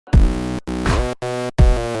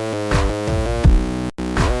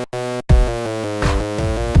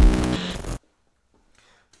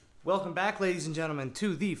Welcome back, ladies and gentlemen,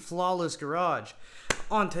 to the Flawless Garage.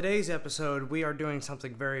 On today's episode, we are doing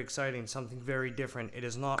something very exciting, something very different. It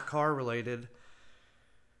is not car related,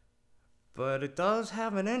 but it does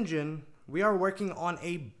have an engine. We are working on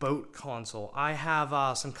a boat console. I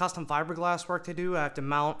have some custom fiberglass work to do. I have to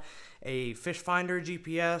mount a fish finder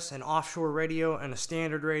GPS, an offshore radio, and a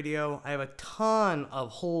standard radio. I have a ton of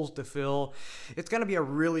holes to fill. It's going to be a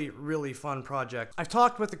really fun project. I've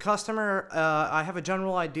talked with the customer. I have a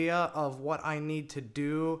general idea of what I need to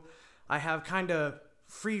do. I have kind of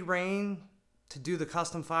free reign to do the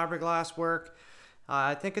custom fiberglass work.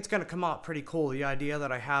 I think it's going to come out pretty cool, the idea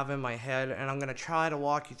that I have in my head, and I'm going to try to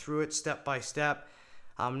walk you through it step by step.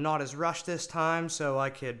 I'm not as rushed this time, so I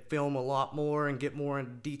could film a lot more and get more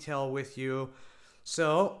into detail with you.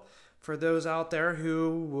 So, for those out there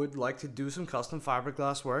who would like to do some custom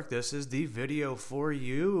fiberglass work, this is the video for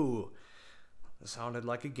you. It sounded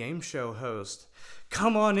like a game show host.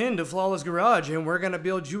 Come on in to Flawless Garage, and we're going to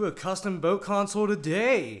build you a custom boat console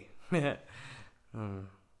today.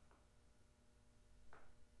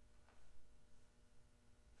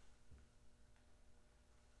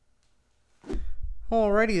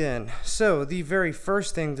 Alrighty then, so the very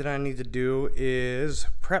first thing that I need to do is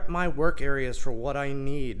prep my work areas for what I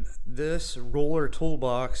need. This roller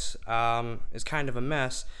toolbox is kind of a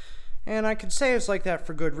mess, and I could say it's like that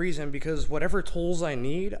for good reason, because whatever tools I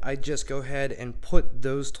need, I just go ahead and put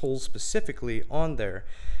those tools specifically on there,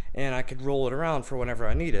 and I could roll it around for whenever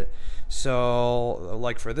I need it. So,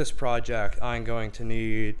 like for this project, I'm going to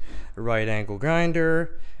need a right angle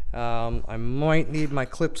grinder. I might need my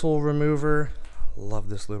clip tool remover. Love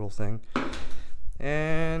this little thing.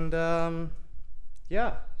 And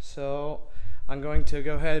yeah, so I'm going to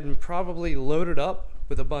go ahead and probably load it up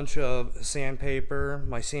with a bunch of sandpaper,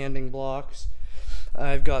 my sanding blocks.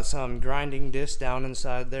 I've got some grinding discs down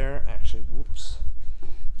inside there. Actually, whoops,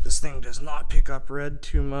 this thing does not pick up red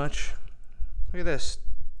too much. Look at this,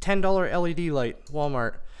 $10 LED light,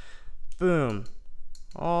 Walmart. Boom,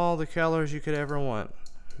 all the colors you could ever want.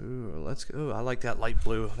 Ooh, let's go. Ooh, I like that light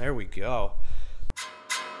blue. There we go.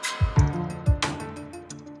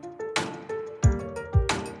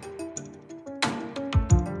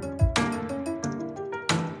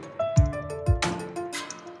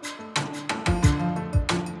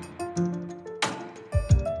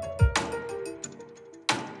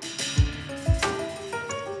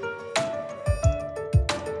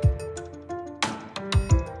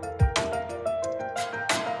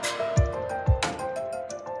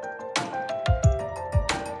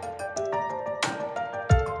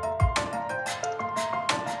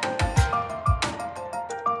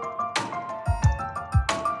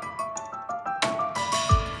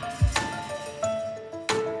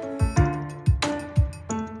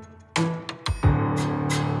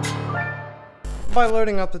 By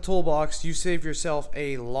loading up the toolbox, you save yourself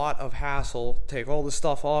a lot of hassle. Take all the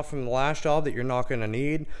stuff off from the last job that you're not going to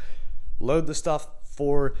need. Load the stuff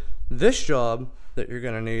for this job that you're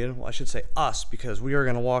going to need. Well, I should say us, because we are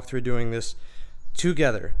going to walk through doing this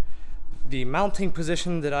together. The mounting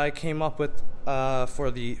position that I came up with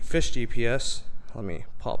for the fish GPS. Let me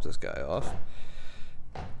pop this guy off.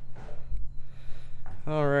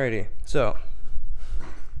 Alrighty, so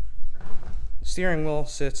the steering wheel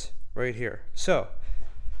sits right here. So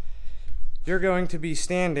you're going to be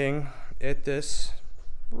standing at this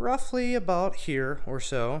roughly about here or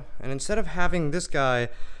so, and instead of having this guy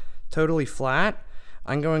totally flat,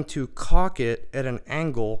 I'm going to cock it at an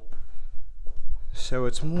angle so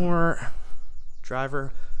it's more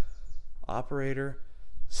driver, operator,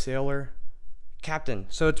 sailor, captain.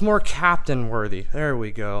 So it's more captain worthy. There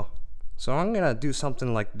we go. So I'm gonna do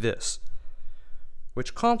something like this,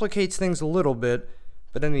 which complicates things a little bit,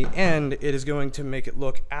 but in the end, it is going to make it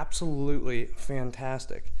look absolutely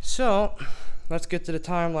fantastic. So, let's get to the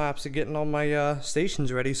time lapse of getting all my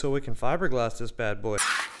stations ready so we can fiberglass this bad boy.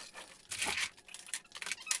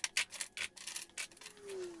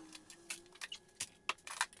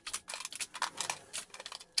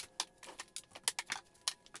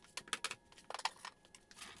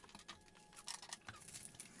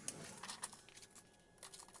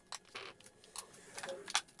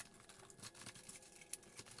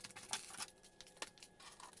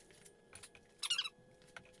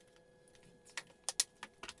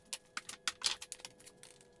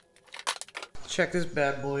 Check this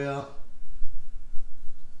bad boy out.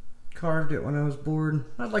 Carved it when I was bored.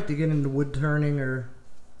 I'd like to get into wood turning or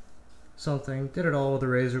something. Did it all with a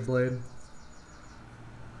razor blade.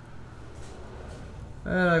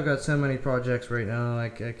 And I've got so many projects right now, I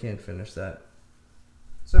can't finish that.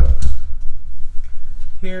 So,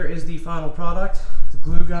 here is the final product. the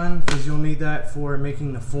glue gun, because you'll need that for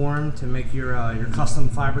making the form to make your custom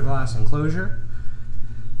fiberglass enclosure.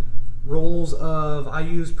 Rolls of, I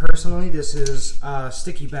use personally, this is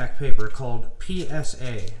sticky back paper called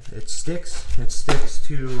PSA. It sticks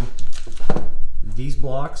to these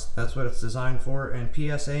blocks. That's what it's designed for. And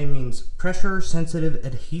PSA means pressure sensitive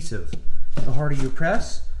adhesive. The harder you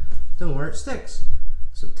press, the more it sticks.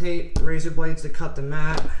 So tape, razor blades to cut the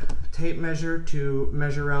mat, tape measure to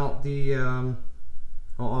measure out the, well,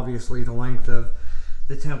 obviously the length of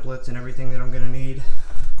the templates and everything that I'm gonna need.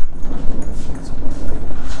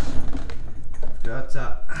 Got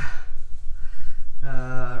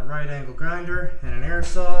right angle grinder and an air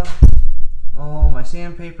saw, all my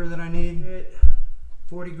sandpaper that I need,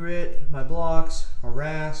 40 grit, my blocks, a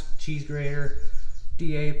rasp, cheese grater,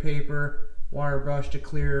 DA paper, wire brush to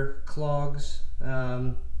clear clogs,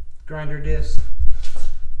 grinder disc,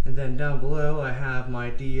 and then down below I have my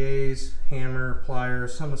DAs, hammer,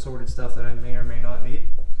 pliers, some assorted stuff that I may or may not need.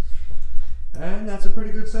 And that's a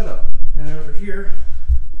pretty good setup. And over here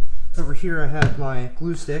I have my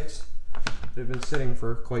glue sticks. They've been sitting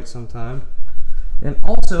for quite some time. And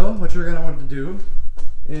also, what you're going to want to do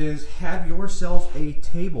is have yourself a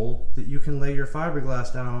table that you can lay your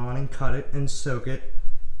fiberglass down on and cut it and soak it.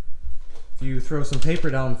 If you throw some paper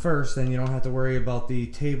down first, then you don't have to worry about the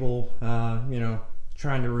table, you know,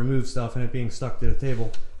 trying to remove stuff and it being stuck to the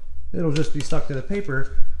table. It'll just be stuck to the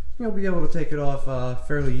paper. You'll be able to take it off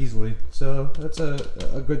fairly easily. So that's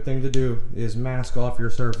a good thing to do, is mask off your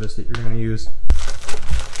surface that you're going to use.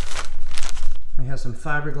 I have some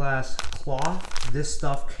fiberglass cloth. This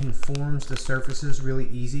stuff conforms to surfaces really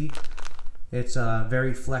easy. It's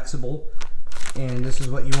very flexible, and this is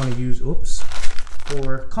what you want to use, oops,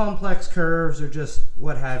 for complex curves or just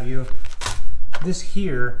what have you. This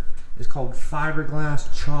here is called fiberglass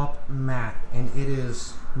chop mat, and it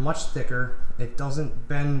is much thicker. It doesn't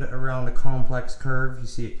bend around a complex curve. You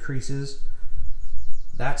see it creases.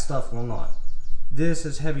 That stuff will not. This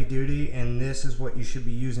is heavy duty, and this is what you should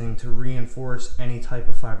be using to reinforce any type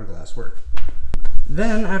of fiberglass work.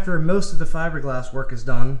 Then, after most of the fiberglass work is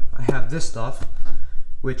done, I have this stuff,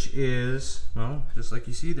 which is, well, just like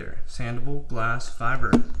you see there, sandable glass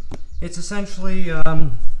fiber. It's essentially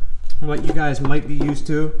what you guys might be used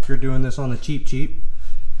to if you're doing this on the cheap,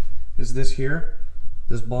 is this here,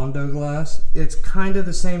 this Bondo glass. It's kind of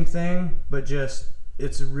the same thing, but just,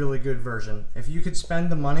 it's a really good version. If you could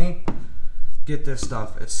spend the money, get this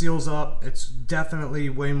stuff. It seals up. It's definitely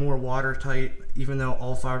way more watertight, even though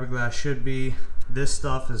all fiberglass should be. This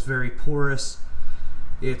stuff is very porous.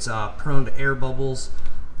 It's prone to air bubbles.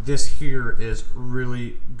 This here is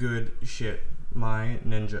really good shit. My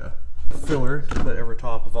Ninja. Filler to put over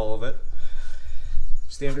top of all of it.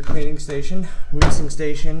 Standard cleaning station, mixing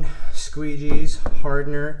station, squeegees,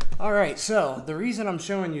 hardener. All right, so the reason I'm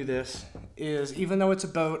showing you this is, even though it's a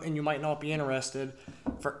boat and you might not be interested,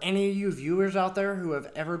 for any of you viewers out there who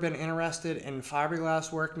have ever been interested in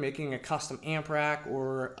fiberglass work, making a custom amp rack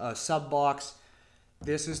or a sub box,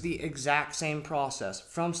 this is the exact same process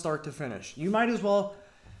from start to finish. You might as well,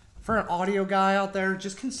 for an audio guy out there,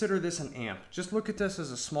 just consider this an amp. Just look at this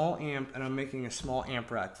as a small amp, and I'm making a small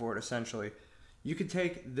amp rack for it essentially. You could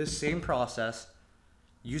take this same process,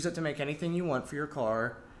 use it to make anything you want for your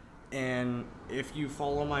car, and if you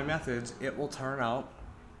follow my methods, it will turn out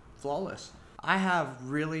flawless. I have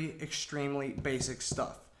really extremely basic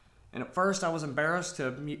stuff. And at first I was embarrassed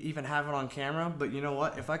to even have it on camera, but you know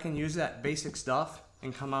what? If I can use that basic stuff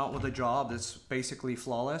and come out with a job that's basically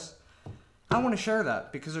flawless, I want to share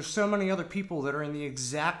that, because there's so many other people that are in the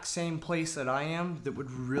exact same place that I am that would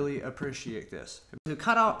really appreciate this. To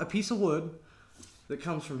cut out a piece of wood that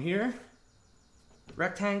comes from here,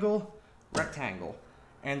 rectangle, rectangle.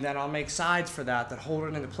 And then I'll make sides for that hold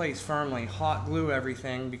it into place firmly, hot glue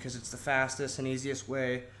everything because it's the fastest and easiest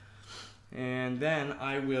way. And then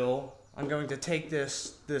I'm going to take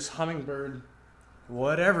this Hummingbird,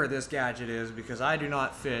 whatever this gadget is, because I do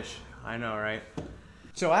not fish, I know, right?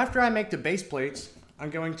 So after I make the base plates,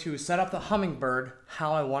 I'm going to set up the Hummingbird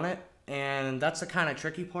how I want it, and that's the kind of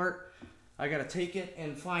tricky part. I gotta take it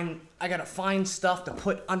and find stuff to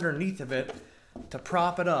put underneath of it to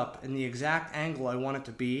prop it up in the exact angle I want it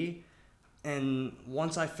to be. And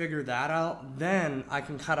once I figure that out, then I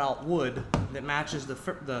can cut out wood that matches the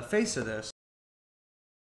face of this.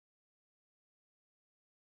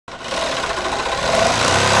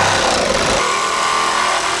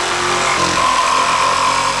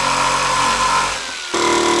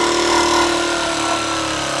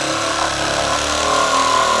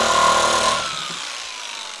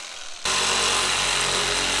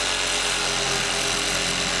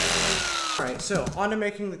 Alright, so on to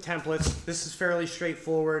making the templates. This is fairly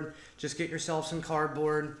straightforward. Just get yourself some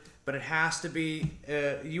cardboard, but it has to be,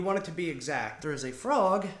 you want it to be exact. There is a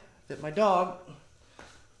frog that my dog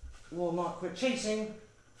will not quit chasing.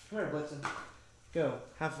 Come here, Blitzen. Go,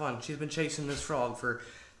 have fun. She's been chasing this frog for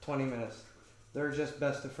 20 minutes. They're just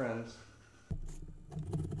best of friends.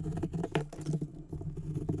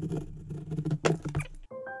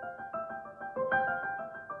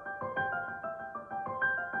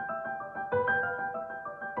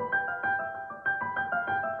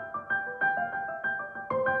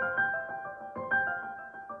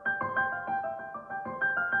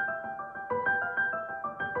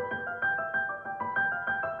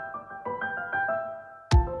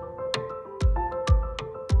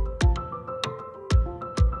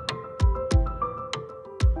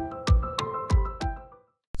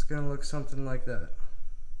 It's gonna look something like that.